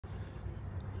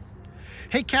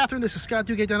Hey, Catherine, this is Scott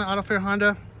Duguay down at Auto Fair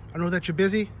Honda. I know that you're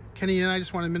busy. Kenny and I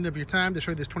just want a minute of your time to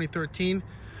show you this 2013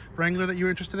 Wrangler that you're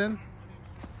interested in.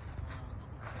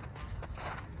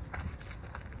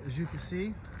 As you can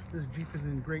see, this Jeep is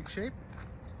in great shape.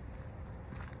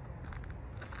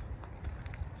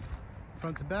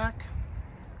 Front to back,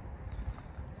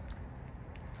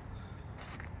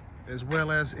 as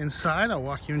well as inside. I'll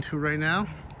walk you into right now.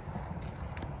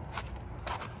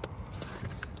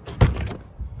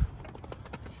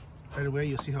 Right away,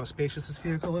 you'll see how spacious this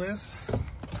vehicle is.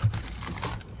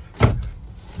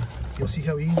 You'll see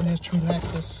how easy it is to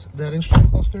access that instrument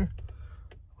cluster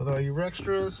with all your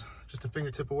extras, just a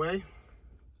fingertip away.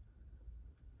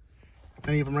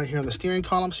 Many of them right here on the steering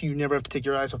column, so you never have to take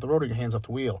your eyes off the road or your hands off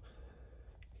the wheel.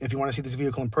 If you want to see this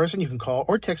vehicle in person, you can call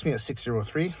or text me at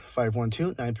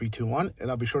 603-512-9321,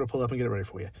 and I'll be sure to pull up and get it ready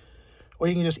for you. Or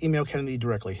you can just email Kennedy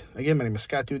directly. Again, my name is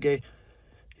Scott Duguay.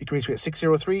 You can reach me at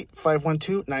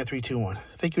 603-512-9321.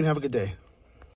 Thank you and have a good day.